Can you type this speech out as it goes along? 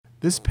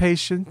This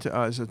patient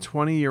is a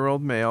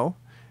 20-year-old male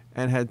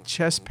and had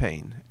chest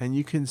pain. And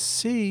you can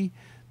see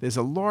there's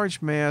a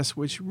large mass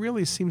which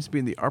really seems to be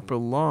in the upper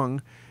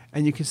lung,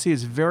 and you can see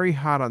it's very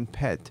hot on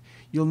PET.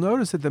 You'll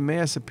notice that the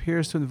mass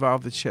appears to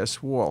involve the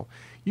chest wall.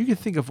 You can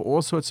think of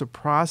all sorts of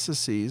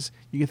processes.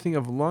 You can think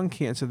of lung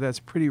cancer, that's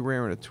pretty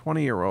rare in a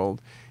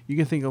 20-year-old. You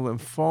can think of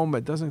lymphoma.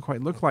 It doesn't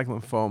quite look like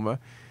lymphoma.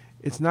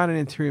 It's not an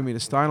anterior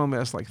mediastinal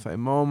mass like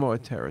thymoma or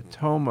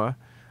teratoma.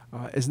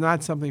 It's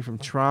not something from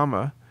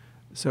trauma.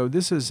 So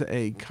this is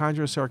a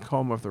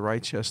chondrosarcoma of the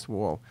right chest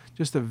wall.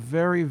 Just a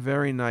very,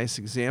 very nice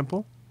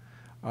example.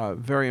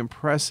 Very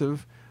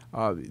impressive.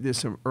 There's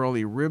some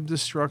early rib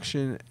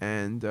destruction,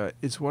 and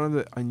it's one of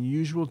the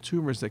unusual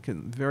tumors that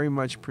can very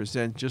much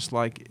present just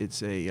like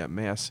it's a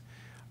mass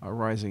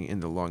arising in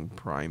the lung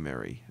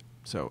primary.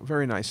 So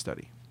very nice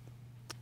study.